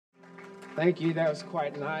Thank you. That was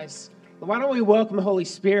quite nice. Why don't we welcome the Holy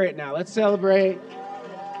Spirit now? Let's celebrate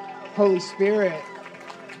Holy Spirit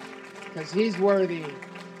because He's worthy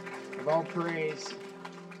of all praise.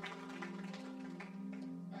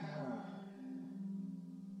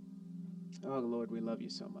 Oh, Lord, we love you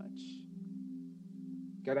so much.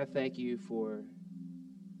 God, I thank you for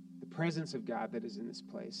the presence of God that is in this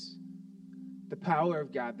place, the power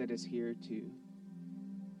of God that is here to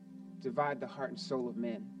divide the heart and soul of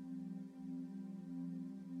men.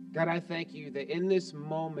 God, I thank you that in this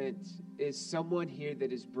moment is someone here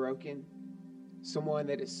that is broken, someone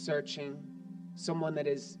that is searching, someone that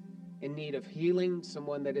is in need of healing,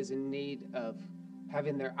 someone that is in need of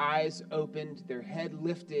having their eyes opened, their head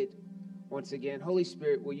lifted once again. Holy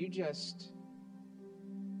Spirit, will you just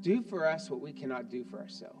do for us what we cannot do for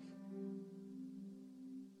ourselves?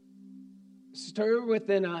 Stir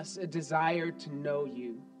within us a desire to know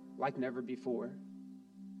you like never before.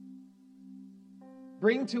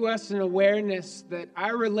 Bring to us an awareness that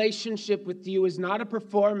our relationship with you is not a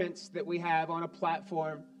performance that we have on a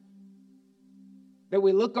platform, that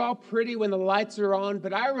we look all pretty when the lights are on,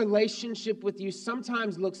 but our relationship with you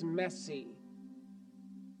sometimes looks messy,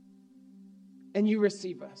 and you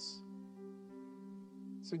receive us.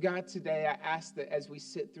 So God, today I ask that as we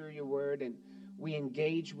sit through your word and we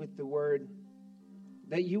engage with the word,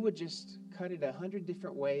 that you would just cut it 100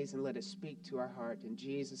 different ways and let it speak to our heart. In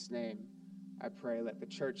Jesus' name, I pray. Let the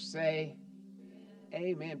church say,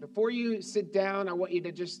 amen. Before you sit down, I want you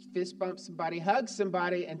to just fist bump somebody, hug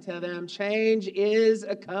somebody, and tell them change is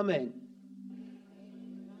a-coming.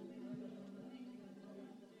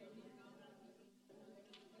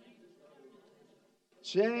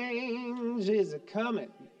 Change is a-coming.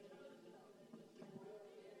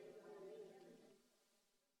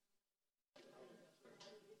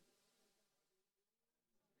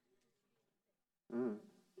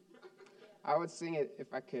 I would sing it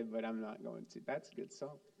if I could, but I'm not going to. That's a good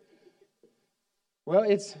song. Well,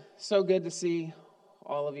 it's so good to see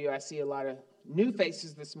all of you. I see a lot of new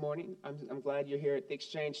faces this morning. I'm glad you're here at the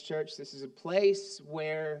Exchange Church. This is a place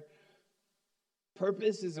where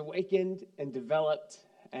purpose is awakened and developed,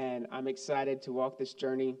 and I'm excited to walk this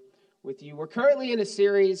journey with you. We're currently in a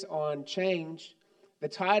series on change. The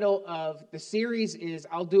title of the series is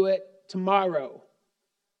I'll Do It Tomorrow.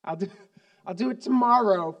 I'll do it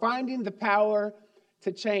tomorrow, finding the power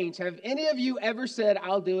to change. Have any of you ever said,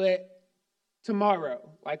 I'll do it tomorrow?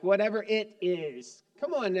 Like whatever it is.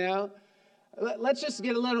 Come on now. Let's just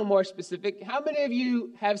get a little more specific. How many of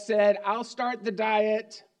you have said, I'll start the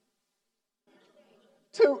diet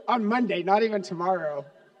on Monday, not even tomorrow?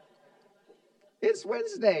 It's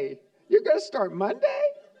Wednesday. You're going to start Monday?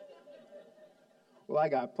 Well, I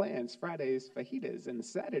got plans. Friday is fajitas, and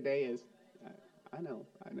Saturday is, I know.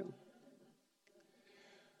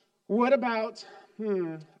 What about,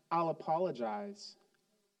 I'll apologize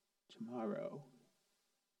tomorrow.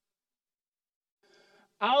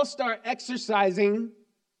 I'll start exercising.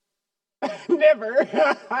 Never.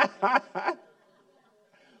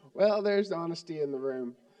 Well, there's honesty in the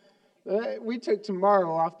room. We took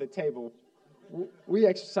tomorrow off the table. We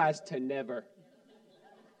exercise to never.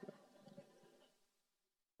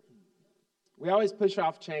 We always push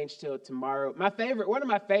off change till tomorrow. One of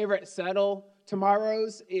my favorite subtle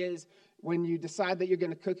tomorrows is when you decide that you're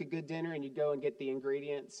going to cook a good dinner and you go and get the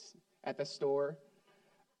ingredients at the store,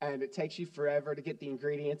 and it takes you forever to get the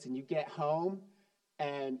ingredients, and you get home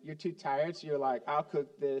and you're too tired, so you're like, I'll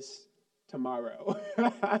cook this tomorrow.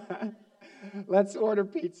 Let's order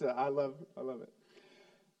pizza. I love it.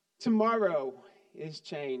 Tomorrow is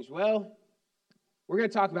change. Well, we're going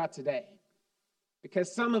to talk about today,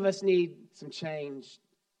 because some of us need some change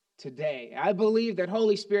today. I believe that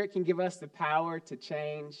Holy Spirit can give us the power to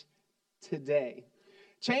change today.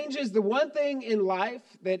 Change is the one thing in life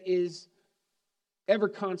that is ever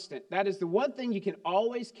constant. That is the one thing you can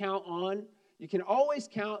always count on. You can always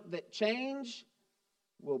count that change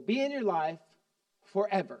will be in your life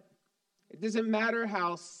forever. It doesn't matter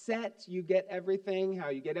how set you get everything, how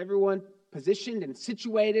you get everyone positioned and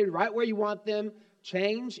situated right where you want them.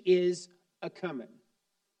 Change is a-coming.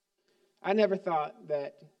 I never thought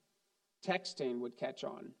that texting would catch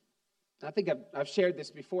on. I think I've shared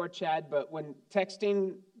this before, Chad, but when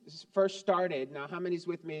texting first started, now how many's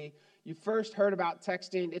with me? You first heard about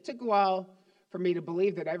texting. It took a while for me to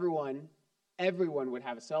believe that everyone would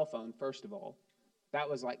have a cell phone, first of all. That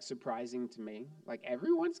was like surprising to me. Like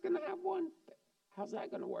everyone's going to have one? How's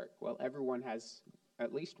that going to work? Well, everyone has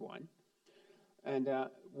at least one. And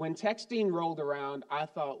when texting rolled around, I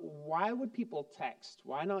thought, why would people text?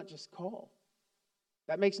 Why not just call?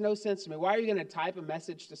 That makes no sense to me. Why are you going to type a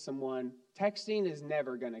message to someone? Texting is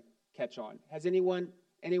never going to catch on. Has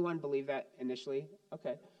anyone believed that initially?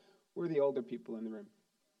 Okay. We're the older people in the room.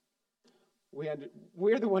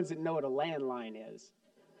 We're the ones that know what a landline is.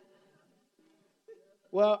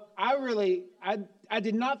 Well, I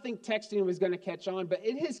did not think texting was going to catch on, but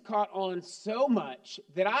it has caught on so much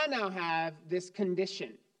that I now have this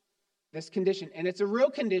condition. And it's a real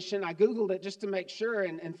condition. I Googled it just to make sure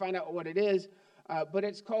and find out what it is, but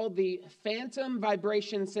it's called the phantom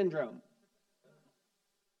vibration syndrome.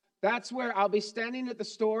 That's where I'll be standing at the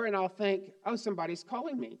store and I'll think, oh, somebody's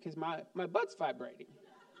calling me because my butt's vibrating.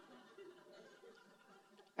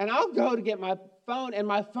 And I'll go to get my phone and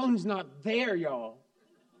my phone's not there, y'all.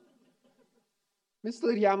 Miss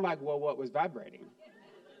Lydia, I'm like, well, what was vibrating?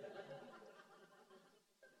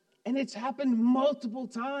 And it's happened multiple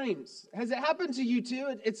times. Has it happened to you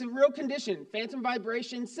too? It's a real condition, phantom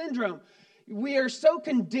vibration syndrome. We are so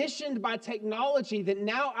conditioned by technology that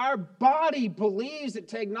now our body believes that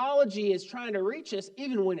technology is trying to reach us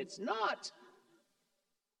even when it's not.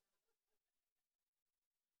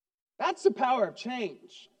 That's the power of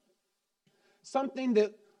change. Something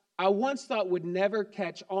that I once thought would never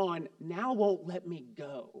catch on now won't let me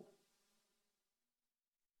go.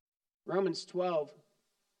 Romans 12.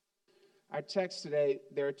 Our text today,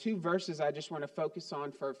 there are two verses I just want to focus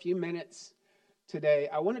on for a few minutes today.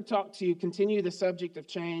 I want to talk to you, continue the subject of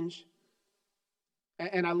change.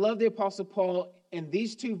 And I love the Apostle Paul in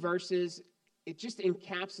these two verses. It just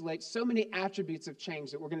encapsulates so many attributes of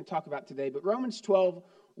change that we're going to talk about today. But Romans 12,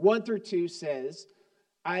 1 through 2 says,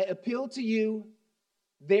 I appeal to you,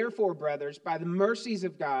 therefore, brothers, by the mercies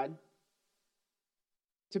of God,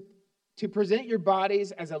 to present your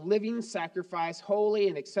bodies as a living sacrifice, holy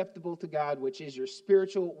and acceptable to God, which is your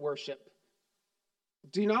spiritual worship.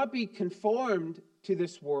 Do not be conformed to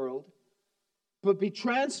this world, but be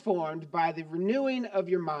transformed by the renewing of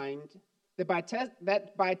your mind,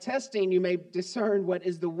 that by testing you may discern what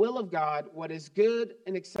is the will of God, what is good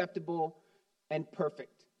and acceptable and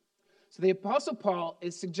perfect. So the Apostle Paul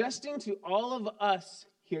is suggesting to all of us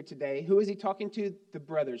here today, who is he talking to? The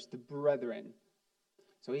brothers, the brethren.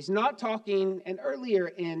 So he's not talking, and earlier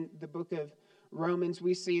in the book of Romans,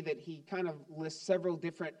 we see that he kind of lists several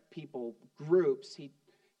different people, groups. He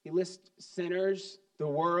lists sinners, the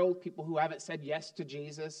world, people who haven't said yes to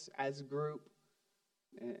Jesus as a group.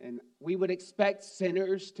 And we would expect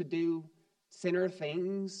sinners to do sinner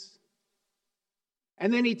things.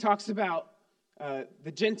 And then he talks about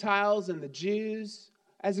the Gentiles and the Jews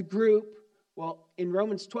as a group. Well, in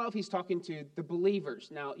Romans 12, he's talking to the believers.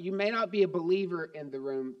 Now, you may not be a believer in the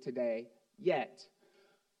room today yet,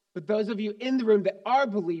 but those of you in the room that are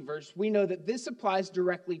believers, we know that this applies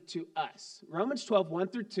directly to us. Romans 12, 1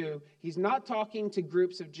 through 2, he's not talking to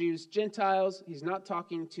groups of Jews, Gentiles. He's not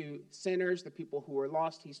talking to sinners, the people who are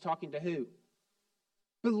lost. He's talking to who?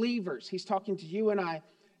 Believers. He's talking to you and I.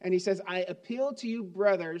 And he says, I appeal to you,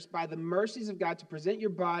 brothers, by the mercies of God, to present your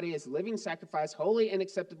body as a living sacrifice, holy and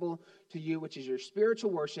acceptable to you, which is your spiritual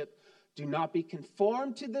worship. Do not be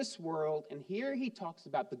conformed to this world. And here he talks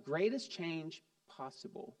about the greatest change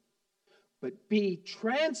possible. But be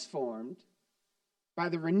transformed by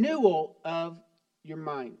the renewal of your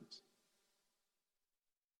mind.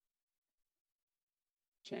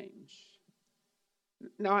 Change.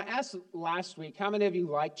 Now, I asked last week, how many of you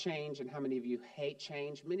like change and how many of you hate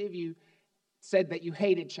change? Many of you said that you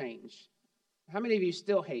hated change. How many of you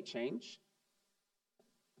still hate change?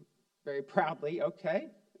 Very proudly, okay,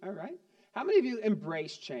 all right. How many of you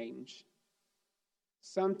embrace change?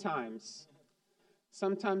 Sometimes.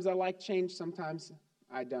 Sometimes I like change, sometimes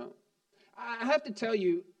I don't. I have to tell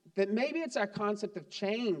you that maybe it's our concept of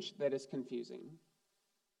change that is confusing.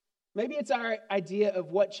 Maybe it's our idea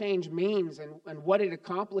of what change means and what it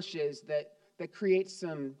accomplishes that creates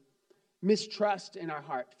some mistrust in our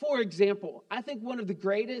heart. For example, I think one of the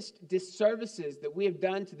greatest disservices that we have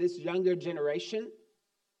done to this younger generation,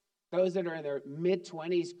 those that are in their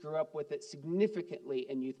mid-20s grew up with it significantly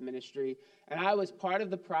in youth ministry, and I was part of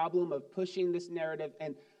the problem of pushing this narrative,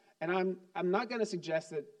 and I'm not going to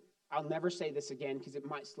suggest that I'll never say this again because it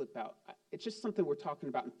might slip out. It's just something we're talking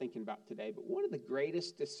about and thinking about today. But one of the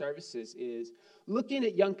greatest disservices is looking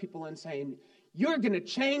at young people and saying, you're going to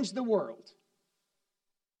change the world.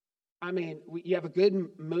 I mean, you have a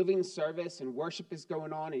good moving service and worship is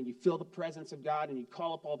going on and you feel the presence of God and you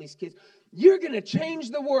call up all these kids. You're going to change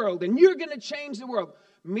the world and you're going to change the world.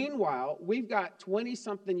 Meanwhile, we've got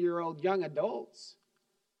 20-something-year-old young adults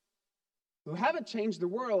who haven't changed the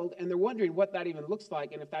world, and they're wondering what that even looks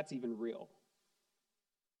like and if that's even real.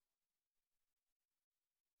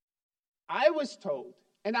 I was told,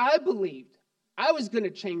 and I believed, I was going to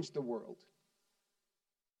change the world.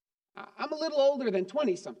 I'm a little older than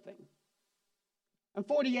 20-something. I'm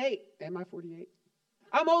 48. Am I 48?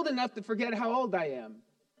 I'm old enough to forget how old I am.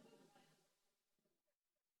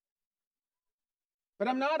 But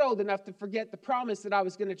I'm not old enough to forget the promise that I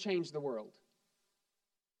was going to change the world.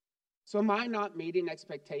 So am I not meeting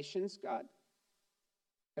expectations, God?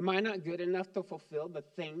 Am I not good enough to fulfill the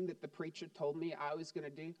thing that the preacher told me I was going to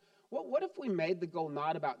do? What if we made the goal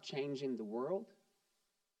not about changing the world,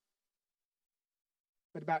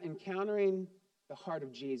 but about encountering the heart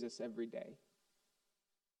of Jesus every day?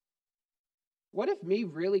 What if me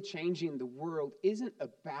really changing the world isn't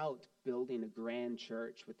about building a grand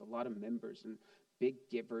church with a lot of members and big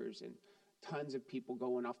givers and tons of people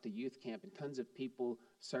going off to youth camp and tons of people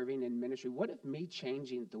serving in ministry? What if me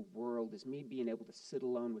changing the world is me being able to sit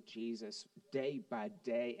alone with Jesus day by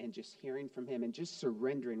day and just hearing from him and just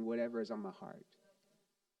surrendering whatever is on my heart?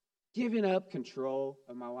 Giving up control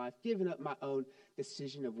of my life, giving up my own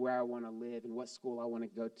decision of where I want to live and what school I want to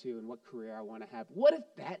go to and what career I want to have. What if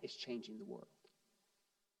that is changing the world?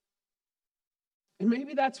 And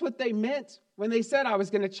maybe that's what they meant when they said I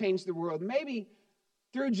was going to change the world. Maybe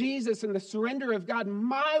through Jesus and the surrender of God,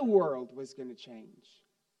 my world was going to change.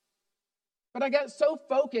 But I got so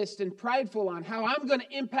focused and prideful on how I'm going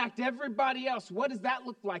to impact everybody else. What does that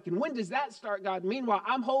look like? And when does that start, God? Meanwhile,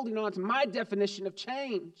 I'm holding on to my definition of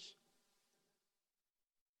change.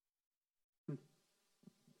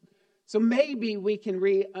 So maybe we can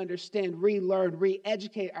re-understand, relearn,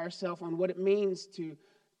 re-educate ourselves on what it means to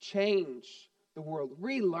change the world.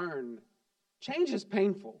 Relearn. Change is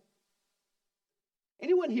painful.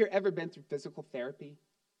 Anyone here ever been through physical therapy?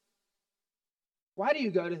 Why do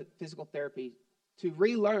you go to physical therapy? To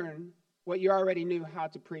relearn what you already knew how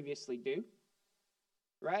to previously do,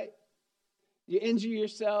 right? You injure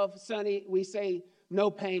yourself, Sonny, we say no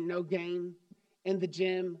pain, no gain. In the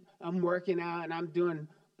gym, I'm working out and I'm doing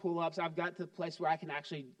pull-ups. I've got to the place where I can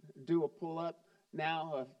actually do a pull-up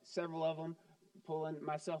now, several of them, pulling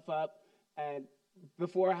myself up. And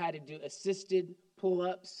before I had to do assisted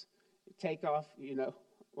pull-ups, take off,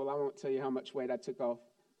 well, I won't tell you how much weight I took off.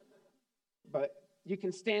 But you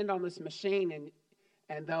can stand on this machine,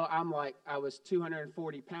 and though I was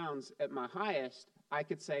 240 pounds at my highest, I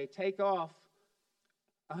could say, take off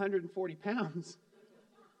 140 pounds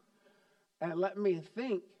and let me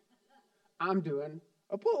think I'm doing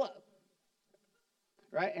a pull-up,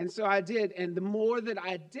 right? And so I did, and the more that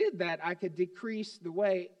I did that, I could decrease the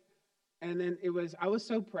weight, and then I was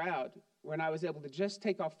so proud when I was able to just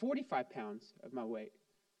take off 45 pounds of my weight.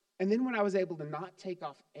 And then when I was able to not take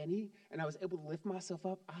off any, and I was able to lift myself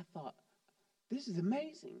up, I thought, this is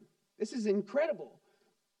amazing. This is incredible.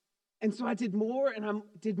 And so I did more, and I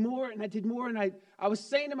did more, and I did more, and I was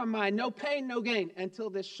saying in my mind, no pain, no gain, until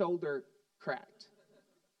this shoulder cracked.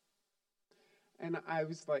 And I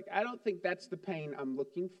was like, I don't think that's the pain I'm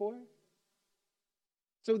looking for.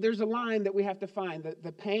 So there's a line that we have to find,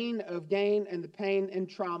 the pain of gain and the pain and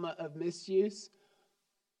trauma of misuse.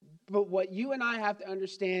 But what you and I have to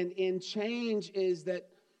understand in change is that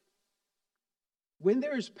when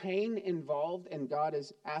there's pain involved and God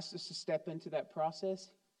has asked us to step into that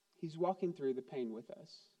process, he's walking through the pain with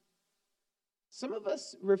us. Some of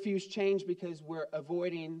us refuse change because we're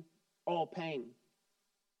avoiding all pain.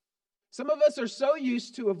 Some of us are so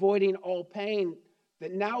used to avoiding all pain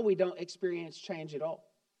that now we don't experience change at all.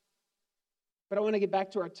 But I want to get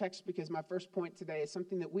back to our text because my first point today is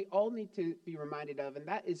something that we all need to be reminded of, and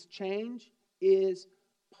that is change is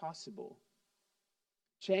possible.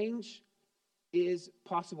 Change is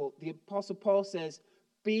possible. The Apostle Paul says,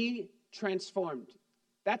 be transformed.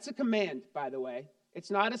 That's a command, by the way.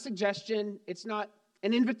 It's not a suggestion. It's not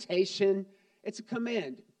an invitation. It's a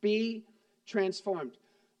command. Be transformed.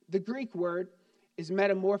 The Greek word is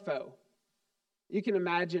metamorpho. You can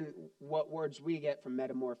imagine what words we get from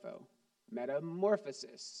metamorpho.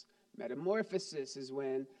 Metamorphosis. Metamorphosis is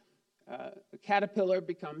when a caterpillar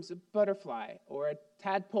becomes a butterfly or a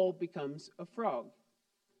tadpole becomes a frog.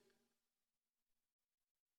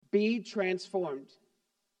 Be transformed.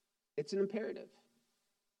 It's an imperative.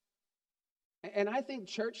 And I think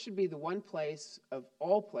church should be the one place of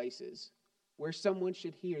all places where someone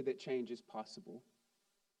should hear that change is possible.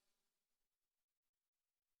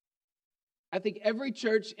 I think every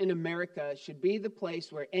church in America should be the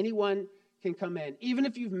place where anyone can come in, even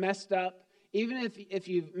if you've messed up, even if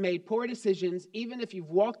you've made poor decisions, even if you've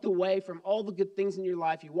walked away from all the good things in your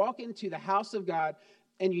life, you walk into the house of God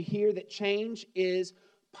and you hear that change is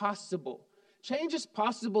possible. Change is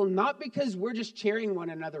possible not because we're just cheering one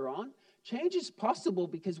another on. Change is possible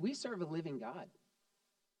because we serve a living God.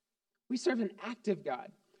 We serve an active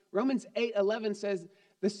God. Romans 8:11 says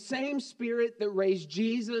The same Spirit that raised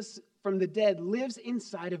Jesus from the dead lives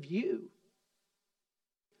inside of you.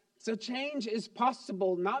 So change is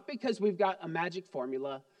possible not because we've got a magic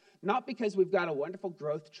formula, not because we've got a wonderful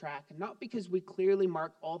growth track, not because we clearly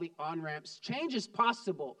mark all the on-ramps. Change is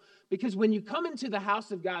possible because when you come into the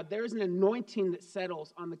house of God, there is an anointing that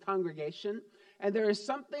settles on the congregation, and there is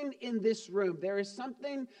something in this room. There is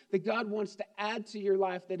something that God wants to add to your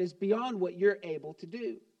life that is beyond what you're able to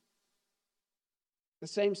do. The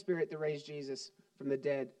same Spirit that raised Jesus from the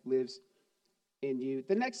dead lives in you.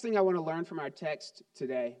 The next thing I want to learn from our text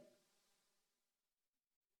today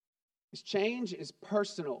is change is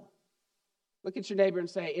personal. Look at your neighbor and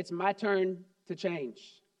say, it's my turn to change.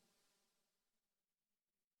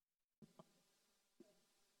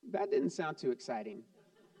 That didn't sound too exciting.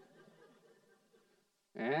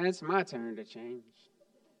 And it's my turn to change.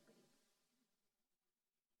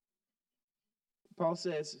 Paul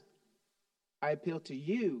says, I appeal to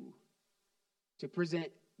you to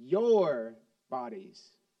present your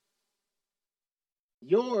bodies,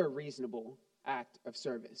 your reasonable act of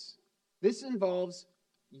service. This involves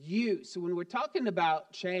you. So when we're talking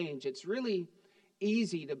about change, it's really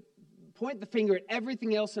easy to point the finger at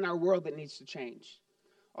everything else in our world that needs to change.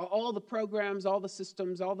 All the programs, all the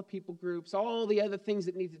systems, all the people groups, all the other things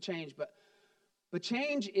that need to change. But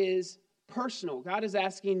change is personal. God is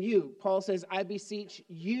asking you. Paul says, I beseech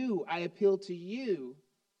you, I appeal to you,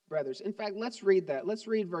 brothers. In fact, let's read that. Let's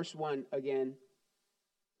read verse 1 again.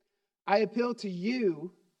 I appeal to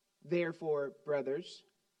you, therefore, brothers.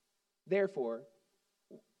 Therefore,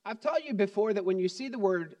 I've taught you before that when you see the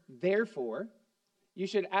word therefore, you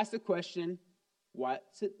should ask the question,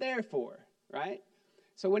 what's it there for, right?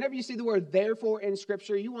 So whenever you see the word therefore in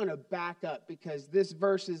Scripture, you want to back up because this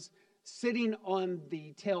verse is sitting on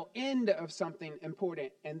the tail end of something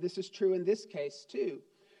important, and this is true in this case too.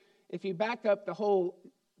 If you back up the whole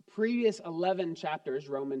previous 11 chapters,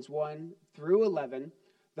 Romans 1 through 11,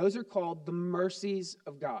 those are called the mercies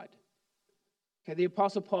of God. Okay, the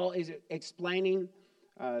Apostle Paul is explaining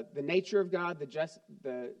the nature of God,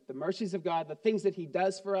 the mercies of God, the things that he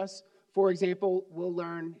does for us. For example, we'll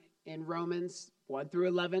learn in Romans 1 through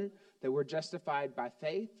 11 that we're justified by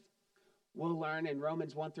faith. We'll learn in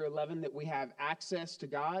Romans 1 through 11 that we have access to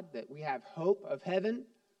God, that we have hope of heaven.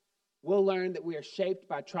 We'll learn that we are shaped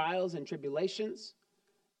by trials and tribulations.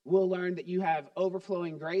 We'll learn that you have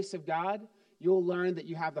overflowing grace of God. You'll learn that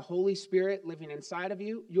you have the Holy Spirit living inside of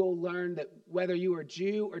you. You'll learn that whether you are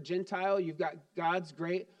Jew or Gentile, you've got God's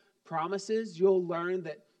great promises. You'll learn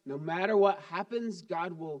that no matter what happens,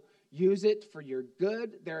 God will use it for your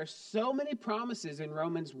good. There are so many promises in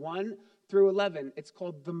Romans 1 through 11. It's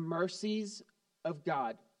called the mercies of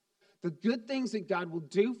God. The good things that God will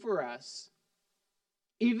do for us,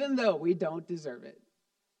 even though we don't deserve it.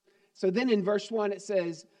 So then in verse 1 it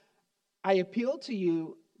says, I appeal to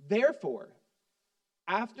you, therefore,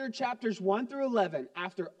 after chapters 1 through 11,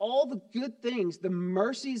 after all the good things, the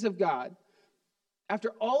mercies of God,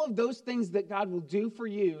 after all of those things that God will do for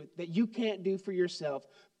you that you can't do for yourself,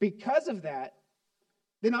 because of that,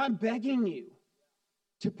 then I'm begging you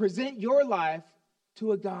to present your life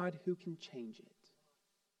to a God who can change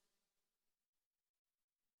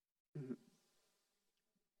it.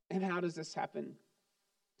 And how does this happen?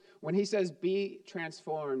 When he says be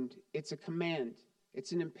transformed, it's a command.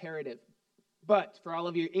 It's an imperative. But for all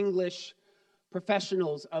of you English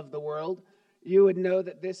professionals of the world, you would know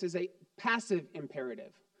that this is a passive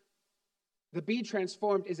imperative. The be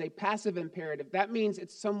transformed is a passive imperative. That means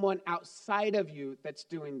it's someone outside of you that's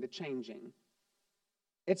doing the changing.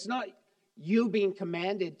 It's not you being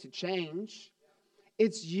commanded to change.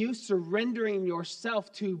 It's you surrendering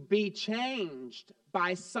yourself to be changed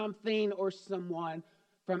by something or someone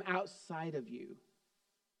from outside of you.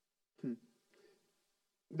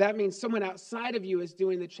 That means someone outside of you is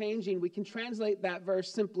doing the changing. We can translate that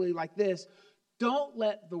verse simply like this: don't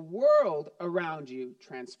let the world around you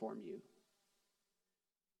transform you.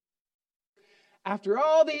 After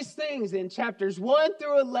all these things in chapters 1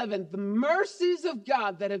 through 11, the mercies of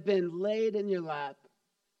God that have been laid in your lap,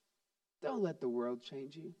 don't let the world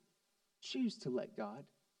change you. Choose to let God.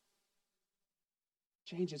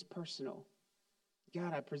 Change is personal.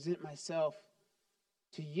 God, I present myself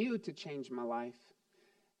to you to change my life.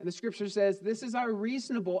 And the scripture says this is our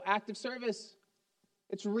reasonable act of service.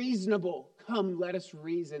 It's reasonable. Come, let us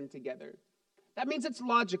reason together. That means it's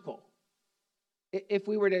logical. If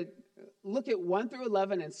we were to look at 1 through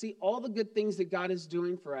 11 and see all the good things that God is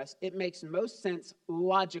doing for us, it makes most sense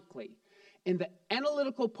logically. In the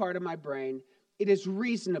analytical part of my brain, it is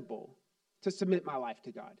reasonable to submit my life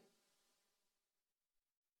to God.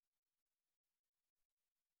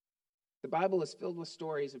 The Bible is filled with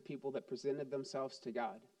stories of people that presented themselves to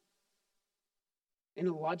God in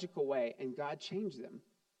a logical way, and God changed them.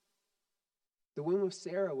 The womb of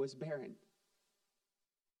Sarah was barren.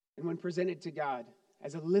 And when presented to God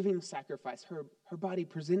as a living sacrifice, her body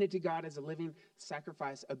presented to God as a living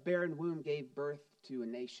sacrifice, a barren womb gave birth to a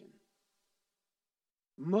nation.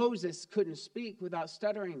 Moses couldn't speak without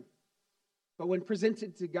stuttering, but when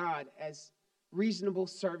presented to God as reasonable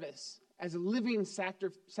service, as a living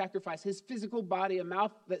sacrifice, his physical body, a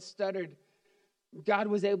mouth that stuttered, God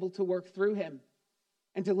was able to work through him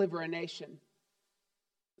and deliver a nation.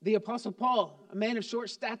 The Apostle Paul, a man of short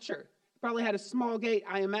stature, probably had a small gait.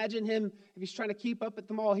 I imagine him, if he's trying to keep up at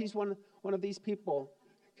the mall, he's one of these people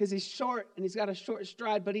because he's short and he's got a short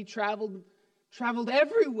stride, but he traveled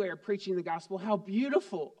everywhere preaching the gospel. How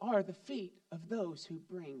beautiful are the feet of those who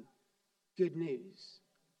bring good news.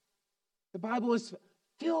 The Bible is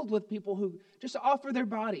filled with people who just offer their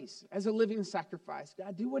bodies as a living sacrifice.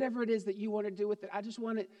 God, do whatever it is that you want to do with it.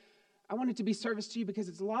 I want it to be service to you because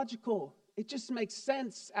it's logical. It just makes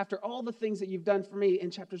sense after all the things that you've done for me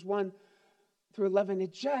in chapters 1 through 11.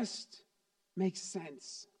 It just makes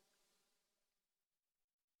sense.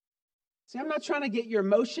 See, I'm not trying to get your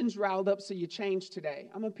emotions riled up so you change today.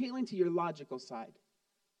 I'm appealing to your logical side.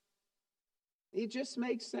 It just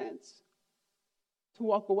makes sense to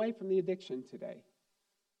walk away from the addiction today.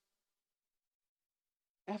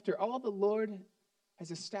 After all the Lord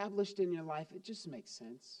has established in your life, it just makes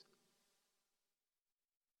sense.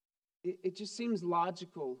 It just seems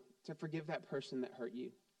logical to forgive that person that hurt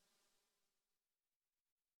you.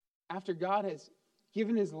 After God has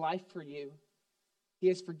given his life for you, he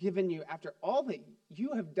has forgiven you after all that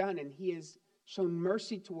you have done, and he has shown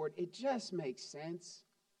mercy toward, it just makes sense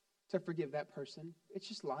to forgive that person. It's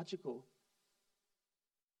just logical.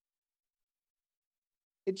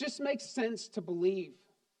 It just makes sense to believe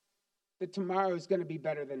that tomorrow is going to be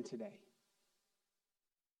better than today.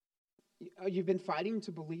 You've been fighting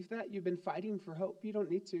to believe that? You've been fighting for hope? You don't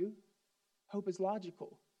need to. Hope is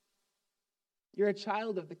logical. You're a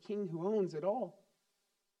child of the King who owns it all.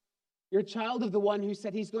 You're a child of the one who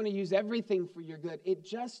said he's going to use everything for your good. It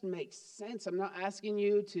just makes sense. I'm not asking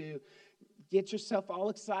you to get yourself all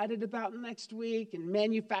excited about next week and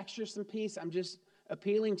manufacture some peace. I'm just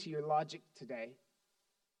appealing to your logic today.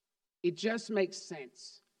 It just makes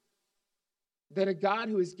sense that a God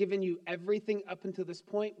who has given you everything up until this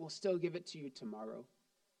point will still give it to you tomorrow.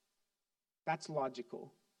 That's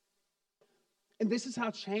logical. And this is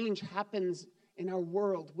how change happens in our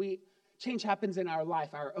world. Change happens in our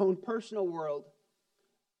life, our own personal world,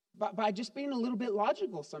 by just being a little bit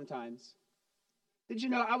logical sometimes. Did you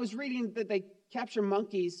know, I was reading that they capture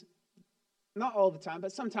monkeys, not all the time,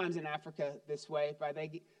 but sometimes in Africa this way,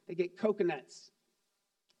 they get coconuts,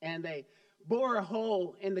 and they bore a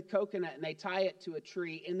hole in the coconut, and they tie it to a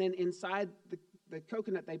tree, and then inside the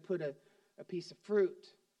coconut, they put a piece of fruit.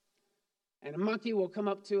 And a monkey will come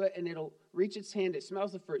up to it, and it'll reach its hand. It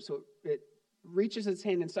smells the fruit, so it reaches its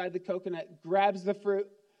hand inside the coconut, grabs the fruit,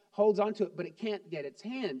 holds onto it, but it can't get its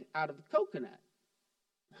hand out of the coconut.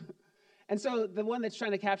 And so the one that's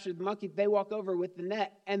trying to capture the monkey, they walk over with the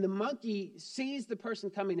net, and the monkey sees the person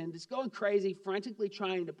coming in, just going crazy, frantically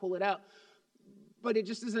trying to pull it out. But it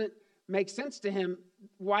just doesn't make sense to him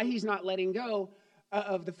why he's not letting go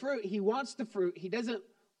of the fruit. He wants the fruit. He doesn't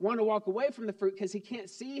want to walk away from the fruit because he can't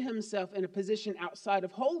see himself in a position outside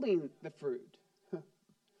of holding the fruit.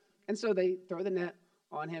 And so they throw the net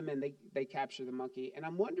on him and they capture the monkey. And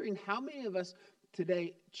I'm wondering how many of us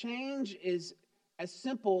today, change is as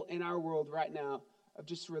simple in our world right now of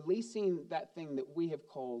just releasing that thing that we have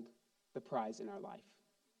called the prize in our life.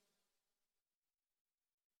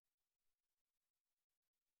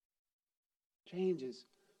 Change is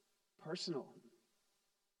personal.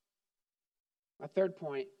 My third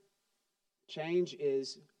point, change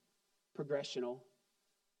is progressional.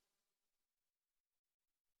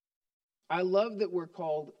 I love that we're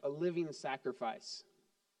called a living sacrifice.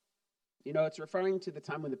 You know, it's referring to the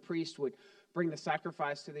time when the priest would bring the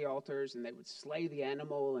sacrifice to the altars and they would slay the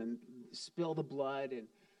animal and spill the blood,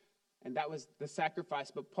 and that was the sacrifice.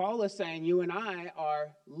 But Paul is saying you and I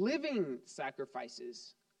are living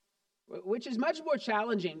sacrifices, which is much more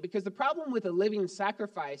challenging because the problem with a living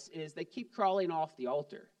sacrifice is they keep crawling off the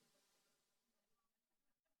altar.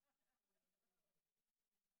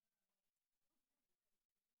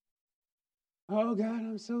 Oh, God,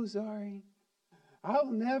 I'm so sorry. I'll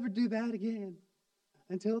never do that again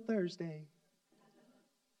until Thursday.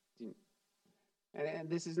 And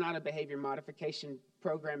this is not a behavior modification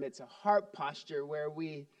program. It's a heart posture where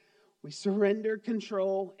we surrender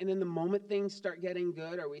control, and in the moment things start getting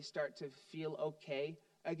good or we start to feel okay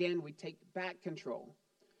again, we take back control.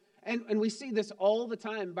 And we see this all the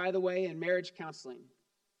time, by the way, in marriage counseling.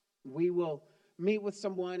 We will meet with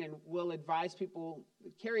someone and we'll advise people.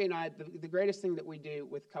 Carrie and I, the greatest thing that we do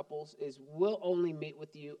with couples is we'll only meet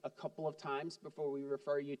with you a couple of times before we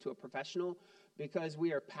refer you to a professional, because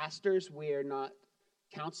we are pastors, we are not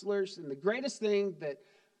counselors. And the greatest thing that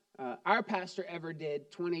our pastor ever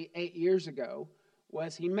did 28 years ago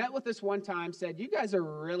was he met with us one time, said, "You guys are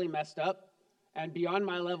really messed up and beyond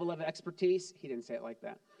my level of expertise." He didn't say it like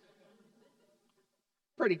that.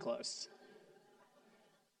 Pretty close.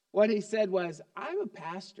 What he said was, "I'm a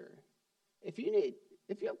pastor. If you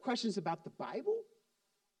have questions about the Bible,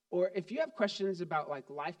 or if you have questions about like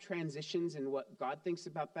life transitions and what God thinks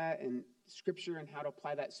about that and Scripture and how to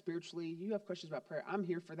apply that spiritually, you have questions about prayer, I'm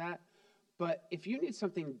here for that. But if you need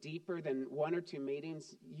something deeper than 1 or 2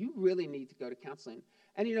 meetings, you really need to go to counseling."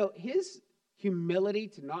 And his humility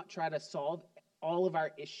to not try to solve all of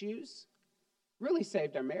our issues really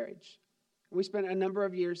saved our marriage. We spent a number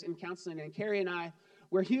of years in counseling, and Carrie and I,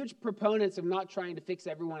 we're huge proponents of not trying to fix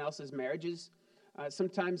everyone else's marriages.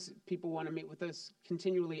 Sometimes people want to meet with us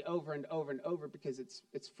continually over and over and over because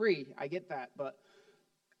it's free. I get that, but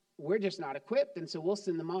we're just not equipped, and so we'll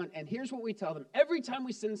send them on. And here's what we tell them. Every time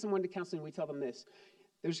we send someone to counseling, we tell them this.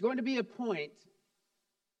 There's going to be a point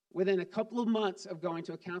within a couple of months of going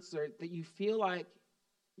to a counselor that you feel like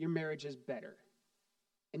your marriage is better.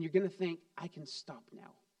 And you're going to think, I can stop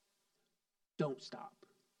now. Don't stop.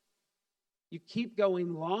 You keep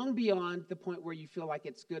going long beyond the point where you feel like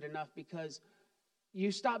it's good enough, because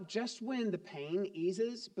you stop just when the pain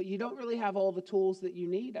eases, but you don't really have all the tools that you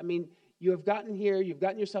need. I mean, you have gotten here, you've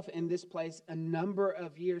gotten yourself in this place a number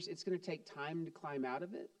of years. It's going to take time to climb out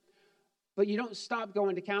of it. But you don't stop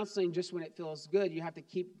going to counseling just when it feels good. You have to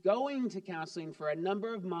keep going to counseling for a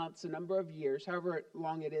number of months, a number of years, however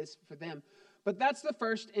long it is for them. But that's the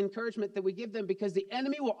first encouragement that we give them, because the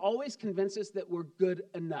enemy will always convince us that we're good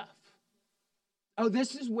enough. Oh,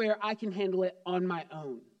 this is where I can handle it on my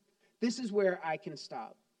own. This is where I can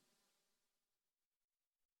stop.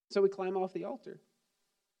 So we climb off the altar.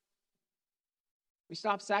 We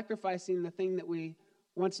stop sacrificing the thing that we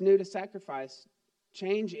once knew to sacrifice.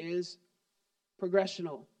 Change is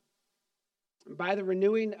progressional. By the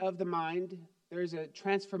renewing of the mind, there's a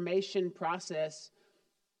transformation process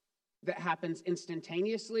that happens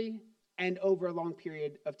instantaneously and over a long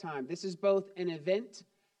period of time. This is both an event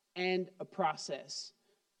and a process.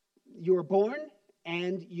 You are born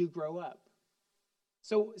and you grow up.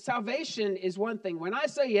 So salvation is one thing. When I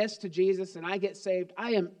say yes to Jesus and I get saved,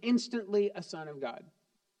 I am instantly a son of God.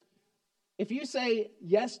 If you say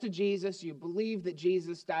yes to Jesus, you believe that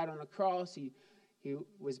Jesus died on a cross, he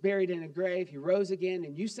was buried in a grave, he rose again,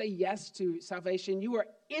 and you say yes to salvation, you are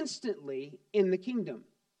instantly in the kingdom.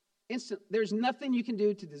 There's nothing you can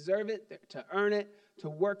do to deserve it, to earn it, to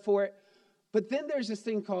work for it. But then there's this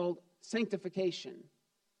thing called sanctification,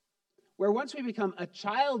 where once we become a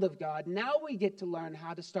child of God, now we get to learn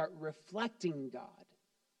how to start reflecting God.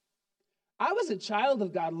 I was a child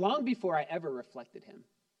of God long before I ever reflected him.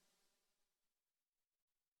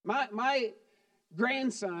 My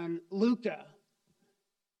grandson, Luca,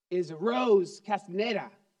 is Rose Castaneda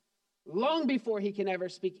long before he can ever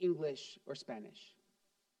speak English or Spanish.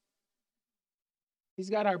 He's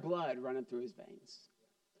got our blood running through his veins.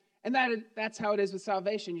 And that's how it is with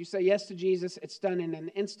salvation. You say yes to Jesus, it's done in an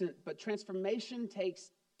instant, but transformation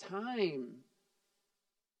takes time.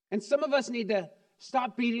 And some of us need to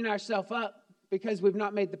stop beating ourselves up because we've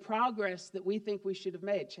not made the progress that we think we should have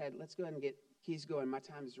made. Chad, let's go ahead and get keys going. My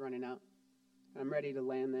time is running out. I'm ready to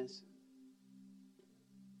land this.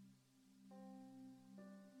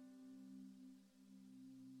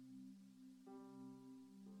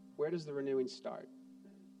 Where does the renewing start?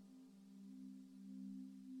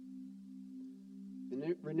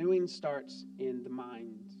 The renewing starts in the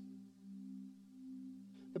mind.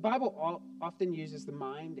 The Bible often uses the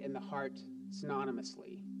mind and the heart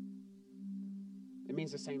synonymously. It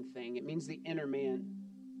means the same thing. It means the inner man.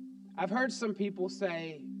 I've heard some people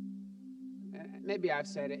say, maybe I've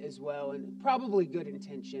said it as well, and probably good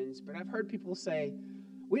intentions, but I've heard people say,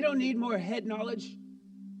 we don't need more head knowledge,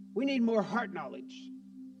 we need more heart knowledge.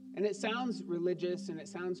 And it sounds religious and it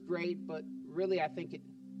sounds great, but really I think the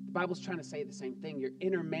Bible's trying to say the same thing. Your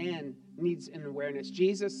inner man needs an awareness.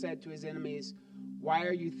 Jesus said to his enemies, why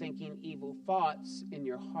are you thinking evil thoughts in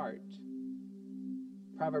your heart?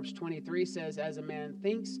 Proverbs 23 says, as a man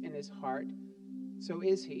thinks in his heart, so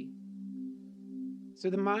is he. So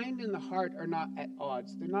the mind and the heart are not at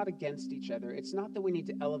odds. They're not against each other. It's not that we need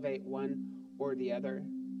to elevate one or the other.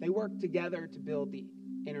 They work together to build the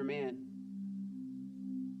inner man.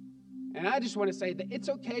 And I just want to say that it's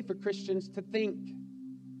okay for Christians to think.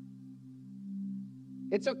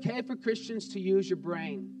 It's okay for Christians to use your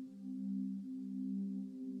brain.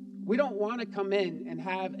 We don't want to come in and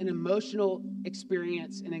have an emotional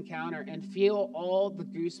experience and encounter and feel all the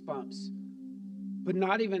goosebumps, but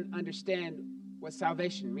not even understand what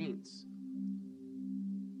salvation means.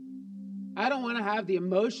 I don't want to have the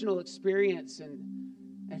emotional experience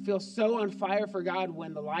and feel so on fire for God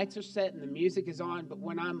when the lights are set and the music is on, but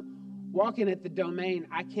when I'm walking at the domain,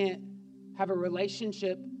 I can't have a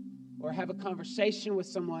relationship or have a conversation with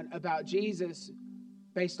someone about Jesus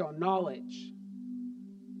based on knowledge.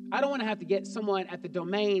 I don't want to have to get someone at the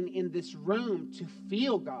domain in this room to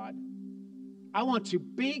feel God. I want to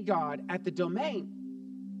be God at the domain.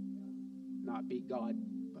 Not be God,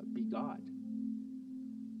 but be God.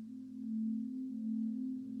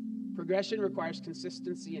 Progression requires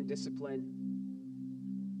consistency and discipline.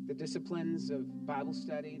 The disciplines of Bible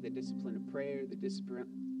study, the discipline of prayer, the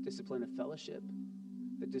discipline of fellowship,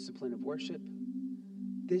 the discipline of worship.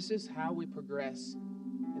 This is how we progress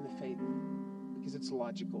in the faith, because it's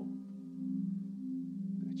logical.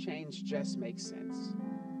 Change just makes sense.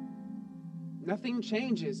 Nothing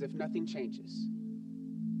changes if nothing changes.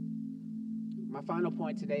 My final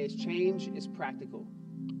point today is change is practical.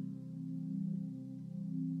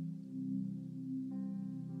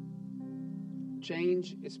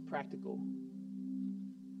 Change is practical.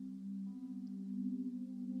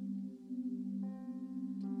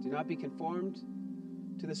 Do not be conformed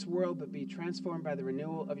to this world, but be transformed by the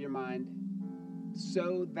renewal of your mind,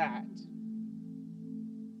 so that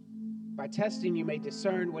by testing you may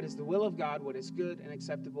discern what is the will of God, what is good and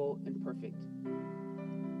acceptable and perfect.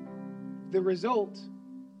 The result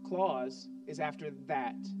clause is after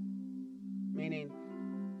that, meaning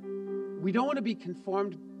we don't want to be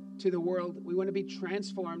conformed to the world. We want to be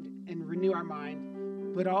transformed and renew our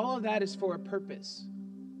mind, but all of that is for a purpose.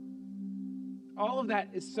 All of that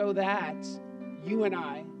is so that you and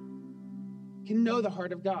I can know the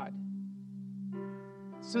heart of God,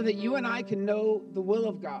 so that you and I can know the will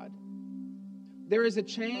of God. There is a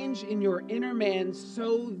change in your inner man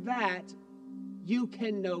so that you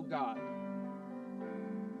can know God.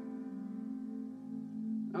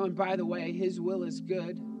 Oh, and by the way, His will is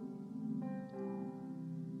good.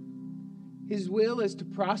 His will is to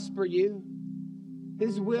prosper you.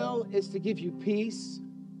 His will is to give you peace.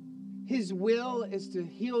 His will is to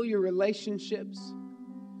heal your relationships.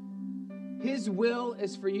 His will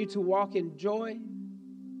is for you to walk in joy.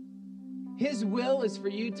 His will is for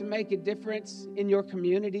you to make a difference in your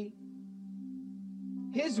community.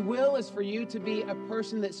 His will is for you to be a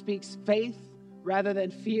person that speaks faith rather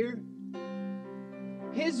than fear.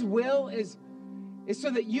 His will is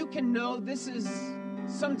so that you can know this is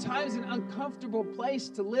sometimes an uncomfortable place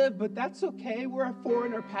to live, but that's okay. We're a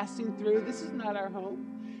foreigner passing through. This is not our home.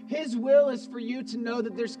 His will is for you to know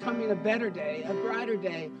that there's coming a better day, a brighter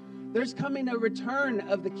day. There's coming a return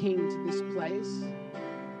of the King to this place.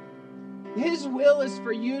 His will is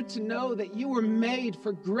for you to know that you were made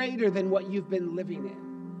for greater than what you've been living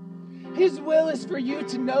in. His will is for you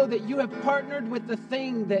to know that you have partnered with the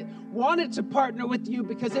thing that wanted to partner with you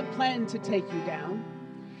because it planned to take you down.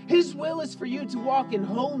 His will is for you to walk in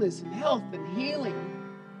wholeness and health and healing.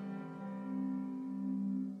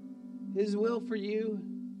 His will for you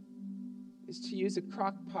is to use a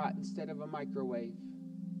crock pot instead of a microwave.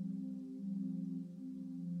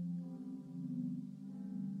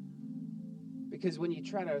 Because when you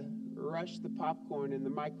try to rush the popcorn in the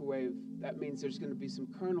microwave, that means there's going to be some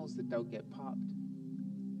kernels that don't get popped.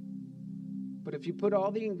 But if you put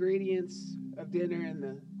all the ingredients of dinner in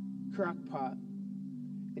the crock pot,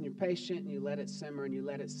 and you're patient and you let it simmer and you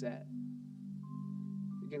let it set,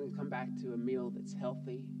 you're going to come back to a meal that's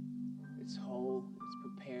healthy, it's whole, it's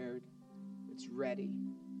prepared, it's ready.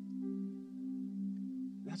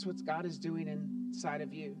 That's what God is doing inside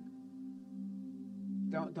of you.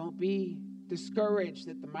 Don't be discouraged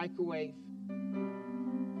that the microwave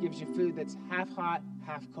gives you food that's half hot,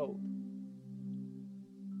 half cold.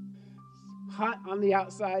 Hot on the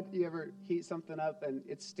outside. You ever heat something up and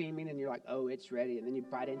it's steaming and you're like, oh, it's ready. And then you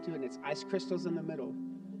bite into it and it's ice crystals in the middle.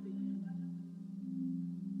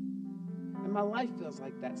 And my life feels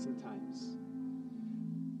like that sometimes.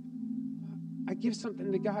 I give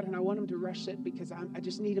something to God and I want Him to rush it because I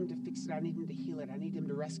just need Him to fix it. I need Him to heal it. I need Him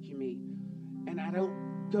to rescue me. And I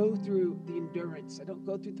don't go through the endurance. I don't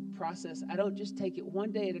go through the process. I don't just take it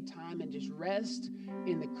one day at a time and just rest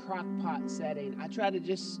in the crock pot setting. I try to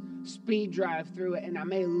just speed drive through it, and I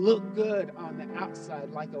may look good on the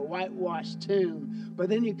outside like a whitewashed tomb, but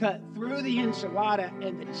then you cut through the enchilada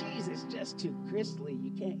and the cheese is just too crystally.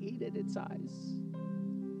 You can't eat it. It's ice.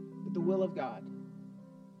 The with the will of God.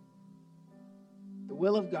 The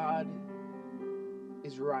will of God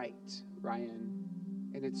is right, Ryan,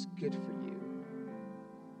 and it's good for you.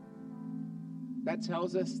 That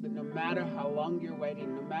tells us that no matter how long you're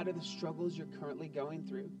waiting, no matter the struggles you're currently going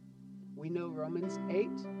through, we know Romans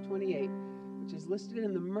 8:28, which is listed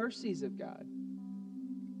in the mercies of God,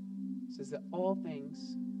 says that all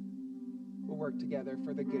things will work together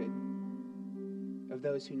for the good of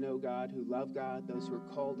those who know God, who love God, those who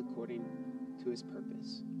are called according to his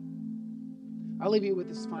purpose. I'll leave you with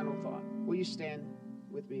this final thought. Will you stand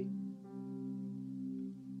with me?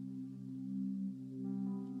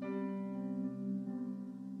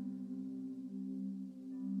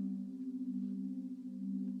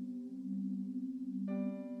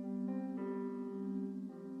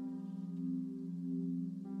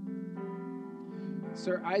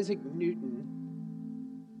 Sir Isaac Newton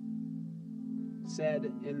said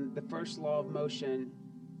in the first law of motion,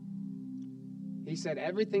 he said,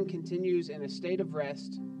 everything continues in a state of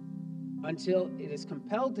rest until it is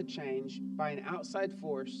compelled to change by an outside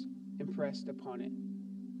force impressed upon it.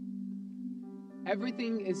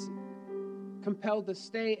 Everything is compelled to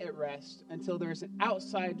stay at rest until there's an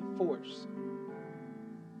outside force.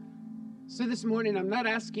 So this morning, I'm not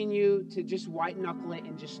asking you to just white knuckle it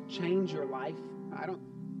and just change your life.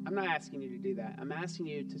 I'm not asking you to do that. I'm asking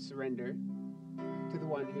you to surrender to the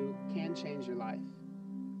one who can change your life.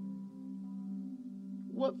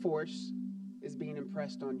 What force is being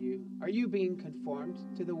impressed on you? Are you being conformed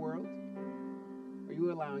to the world? Are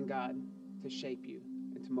you allowing God to shape you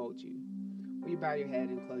and to mold you? Will you bow your head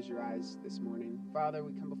and close your eyes this morning? Father,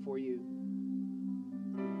 we come before you.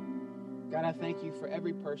 God, I thank you for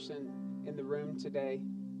every person in the room today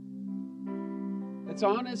that's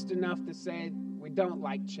honest enough to say we don't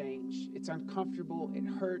like change. It's uncomfortable. It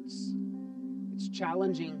hurts. It's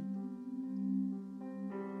challenging.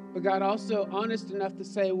 But God, also honest enough to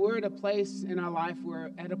say we're at a place in our life, we're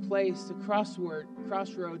at a place, a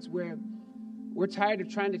crossroads where we're tired of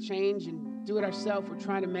trying to change and do it ourselves. We're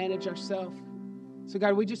trying to manage ourselves. So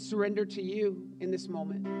God, we just surrender to you in this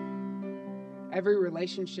moment. Every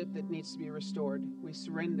relationship that needs to be restored, we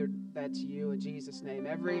surrender that to you in Jesus' name.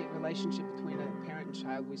 Every relationship between a parent and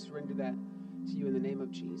child, we surrender that to you in the name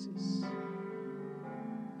of Jesus.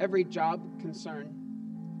 Every job concern,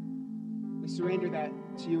 we surrender that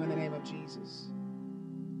to you in the name of Jesus.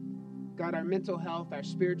 God, our mental health, our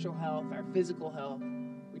spiritual health, our physical health,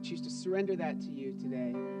 we choose to surrender that to you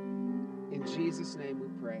today. In Jesus' name we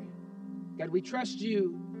pray. God, we trust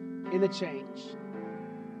you in the change.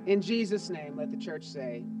 In Jesus' name, let the church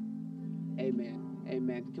say, amen.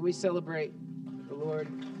 Amen. Can we celebrate the Lord?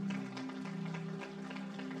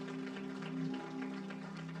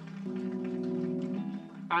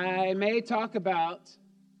 I may talk about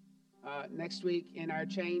next week in our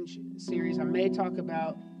change series, I may talk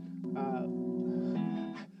about,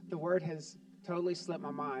 the word has totally slipped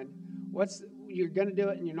my mind. You're going to do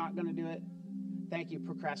it and you're not going to do it? Thank you,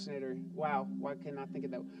 procrastinator. Wow, why can I think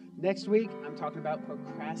of that? Next week, I'm talking about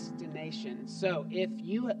procrastination. So if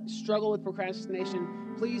you struggle with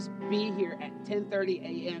procrastination, please be here at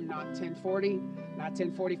 10:30 a.m., not 10:40, not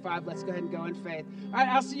 10:45. Let's go ahead and go in faith. All right,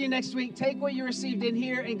 I'll see you next week. Take what you received in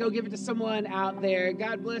here and go give it to someone out there.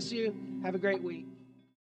 God bless you. Have a great week.